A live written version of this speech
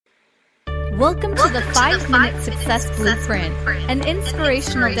Welcome to the 5-Minute Success Blueprint, an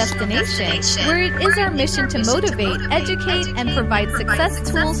inspirational destination where it is our mission to motivate, educate, and provide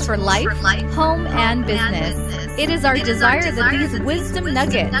success tools for life, home, and business. It is our desire that these wisdom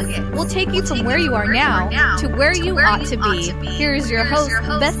nuggets will take you from where you are now to where you ought to be. Here is your host,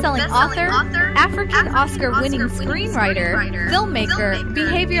 best-selling author, African Oscar-winning screenwriter, filmmaker,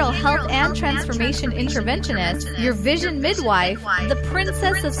 behavioral health and transformation interventionist, your vision midwife, the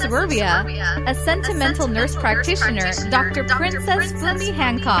Princess of Suburbia, a sentimental nurse practitioner, Dr. Princess Fumi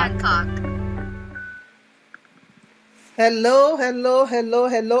Hancock. Hello,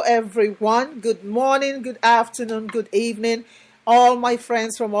 everyone. Good morning, good afternoon, good evening, all my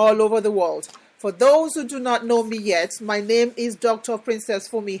friends from all over the world. For those who do not know me yet, my name is Dr. Princess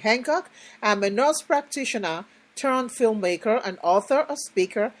Fumi Hancock. I'm a nurse practitioner turned filmmaker, an author, a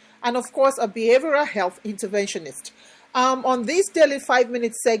speaker, and of course a behavioral health interventionist. On these daily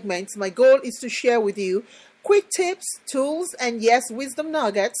 5-minute segments, my goal is to share with you quick tips, tools, and yes, wisdom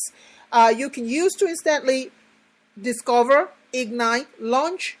nuggets you can use to instantly discover, ignite,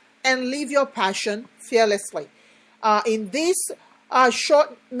 launch, and live your passion fearlessly. In these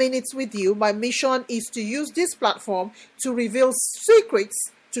short minutes with you, my mission is to use this platform to reveal secrets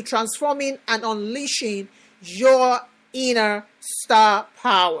to transforming and unleashing your inner star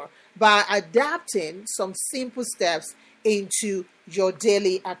power by adapting some simple steps into your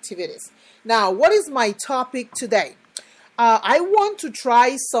daily activities. Now, what is my topic today? I want to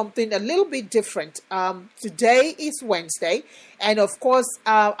try something a little bit different. Today is Wednesday, and of course,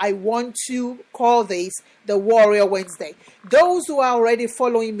 I want to call this the Warrior Wednesday. Those who are already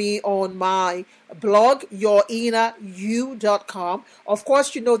following me on my blog, yourinneryou.com, of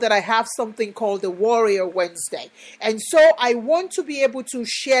course, you know that I have something called the Warrior Wednesday. And so I want to be able to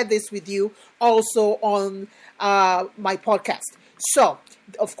share this with you also on my podcast. So,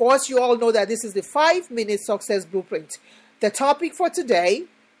 of course, you all know that this is the 5-minute success blueprint. The topic for today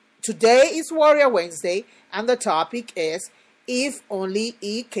is Warrior Wednesday, and the topic is If Only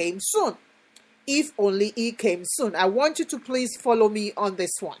He Came Soon. If only He came soon. I want you to please follow me on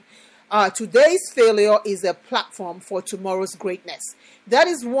this one. Today's failure is a platform for tomorrow's greatness. That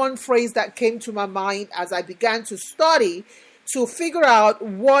is one phrase that came to my mind as I began to study to figure out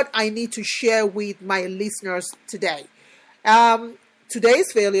what I need to share with my listeners today.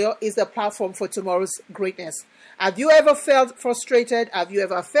 Today's failure is a platform for tomorrow's greatness. Have you ever felt frustrated? Have you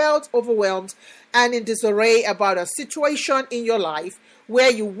ever felt overwhelmed and in disarray about a situation in your life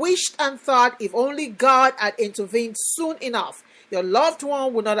where you wished and thought if only God had intervened soon enough, your loved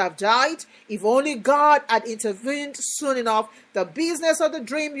one would not have died? If only God had intervened soon enough, the business or the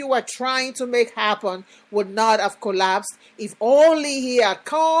dream you were trying to make happen would not have collapsed? If only He had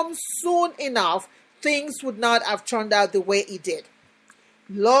come soon enough, things would not have turned out the way it did.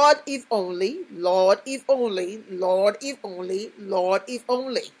 Lord, if only, Lord, if only, Lord, if only, Lord, if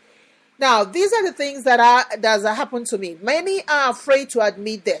only. Now, these are the things that happened to me. Many are afraid to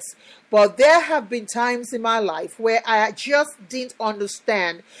admit this, but there have been times in my life where I just didn't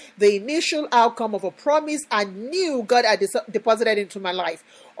understand the initial outcome of a promise I knew God had deposited into my life,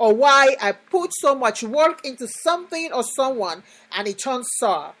 or why I put so much work into something or someone and it turned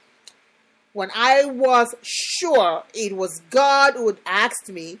sour, when I was sure it was God who had asked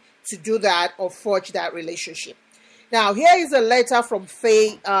me to do that or forge that relationship. Now, here is a letter from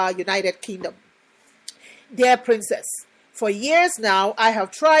Faye, United Kingdom. Dear Princess, for years now, I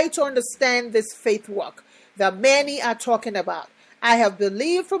have tried to understand this faith work that many are talking about. I have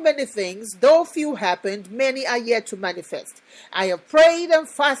believed for many things, though few happened, many are yet to manifest. I have prayed and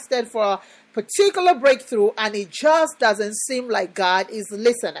fasted for a particular breakthrough, and it just doesn't seem like God is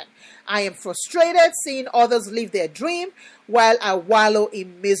listening. I am frustrated seeing others live their dream while I wallow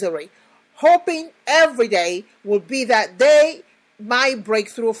in misery, hoping every day will be that day my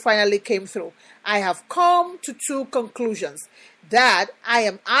breakthrough finally came through. I have come to two conclusions: that I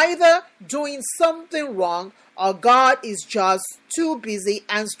am either doing something wrong or God is just too busy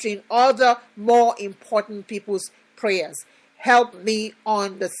answering other more important people's prayers. Help me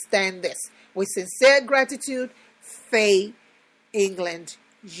understand this. With sincere gratitude, Faye, England,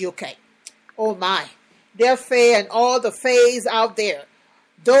 UK. Oh my, dear Faye and all the Fays out there,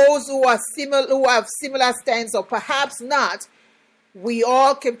 those who have similar stands or perhaps not, we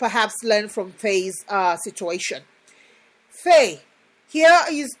all can perhaps learn from Faye's situation. Faye, here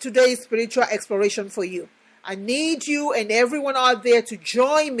is today's spiritual exploration for you. I need you and everyone out there to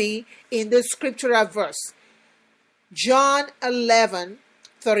join me in this scriptural verse. John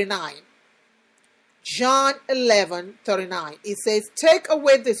 11:39. John 11:39. It says, "Take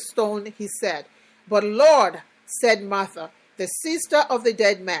away the stone," he said. "But Lord," said Martha, the sister of the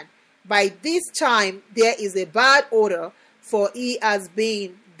dead man, By this time there is a bad odor, for he has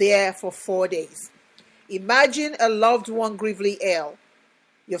been there for 4 days. Imagine a loved one gravely ill.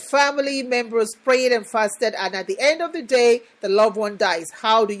 Your family members prayed and fasted, and at the end of the day, the loved one dies.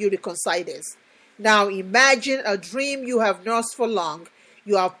 How do you reconcile this? Now imagine a dream you have nursed for long.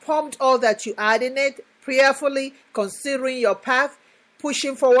 You have pumped all that you had in it, prayerfully considering your path,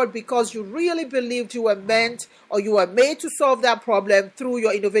 pushing forward because you really believed you were meant or you were made to solve that problem through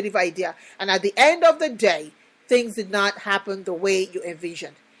your innovative idea. And at the end of the day, things did not happen the way you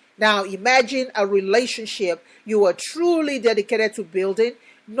envisioned. Now imagine a relationship you were truly dedicated to building,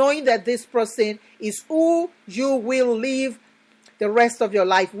 knowing that this person is who you will live the rest of your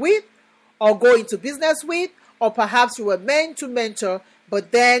life with, or go into business with, or perhaps you were meant to mentor,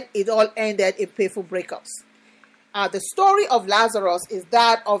 but then it all ended in painful breakups. The story of Lazarus is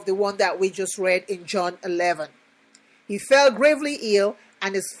that of the one that we just read in John 11. He fell gravely ill,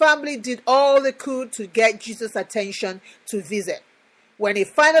 and his family did all they could to get Jesus' attention to visit. When he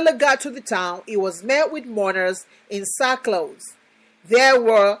finally got to the town, he was met with mourners in sackcloth. There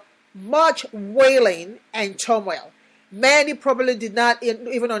were much wailing and turmoil. Many probably did not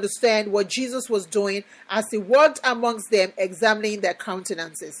even understand what Jesus was doing as he walked amongst them, examining their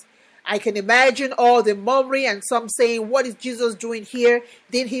countenances. I can imagine all the murmuring and some saying, "What is Jesus doing here?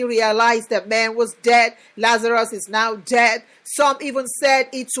 Didn't he realize that man was dead? Lazarus is now dead." Some even said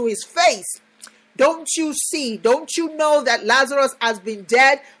it to his face. "Don't you see? Don't you know that Lazarus has been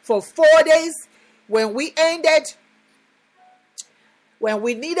dead for 4 days? When we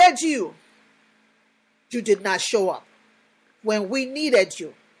needed you, you did not show up. When we needed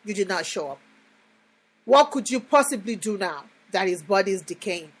you, you did not show up. What could you possibly do now that his body is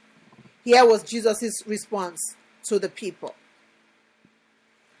decaying?" Here was Jesus' response to the people.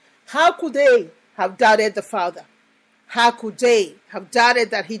 How could they have doubted the Father? How could they have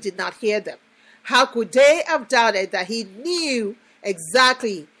doubted that he did not hear them? How could they have doubted that he knew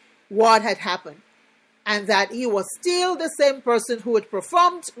exactly what had happened, and that he was still the same person who had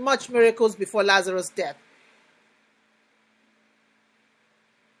performed much miracles before Lazarus' death?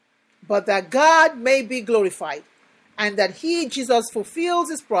 But that God may be glorified, and that he, Jesus, fulfills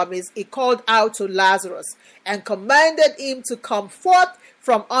his promise, he called out to Lazarus and commanded him to come forth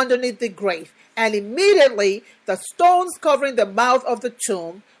from underneath the grave. And immediately the stones covering the mouth of the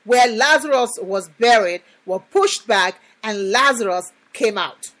tomb where Lazarus was buried were pushed back, and Lazarus came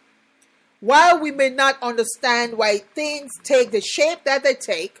out. While we may not understand why things take the shape that they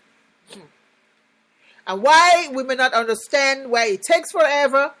take, and why we may not understand why it takes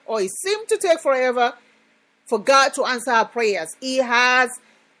forever, or it seems to take forever, for God to answer our prayers, he has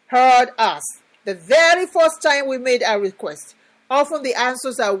heard us. The very first time we made our request, often the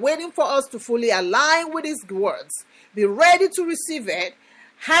answers are waiting for us to fully align with his words, be ready to receive it,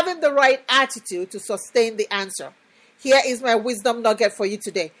 having the right attitude to sustain the answer. Here is my wisdom nugget for you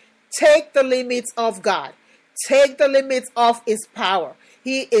today. Take the limits of God. Take the limits of his power.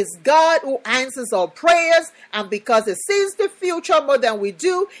 He is God who answers our prayers, and because he sees the future more than we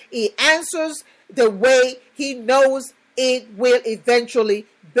do, he answers the way he knows it will eventually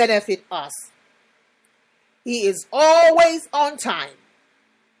benefit us. He is always on time.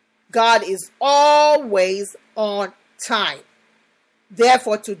 God is always on time.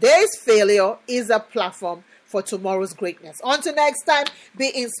 Therefore, today's failure is a platform for tomorrow's greatness. Until next time,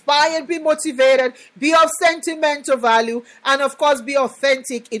 be inspired, be motivated, be of sentimental value, and of course, be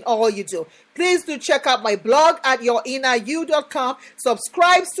authentic in all you do. Please do check out my blog at yourinneryou.com.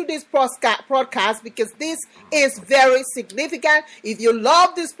 Subscribe to this podcast because this is very significant. If you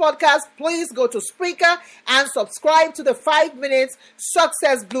love this podcast, please go to Spreaker and subscribe to the 5 Minutes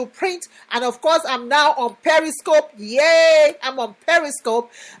Success Blueprint. And of course, I'm now on Periscope. Yay! I'm on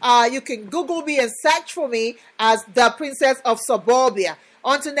Periscope. You can Google me and search for me as the Princess of Suburbia.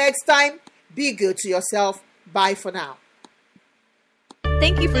 Until next time, be good to yourself. Bye for now.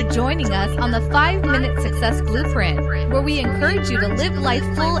 Thank you for joining us on the 5 Minute Success Blueprint, where we encourage you to live life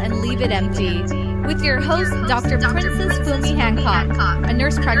full and leave it empty. With your host, Dr. Princess Fumi Hancock, a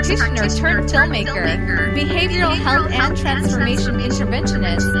nurse practitioner turned filmmaker, behavioral health and transformation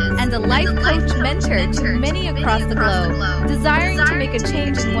interventionist, and a life coach mentor to many across the globe. Desiring to make a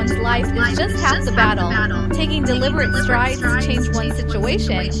change in one's life is just half the battle. Taking deliberate strides to change one's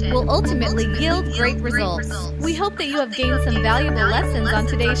situation will ultimately yield great results. We hope that you have gained some valuable lessons on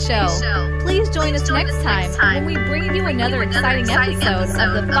today's show. Please join us next time when we bring you another exciting episode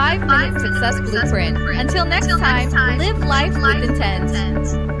of the 5 Minute Success Blueprint. Until next time, live life with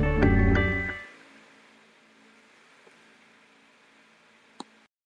intent.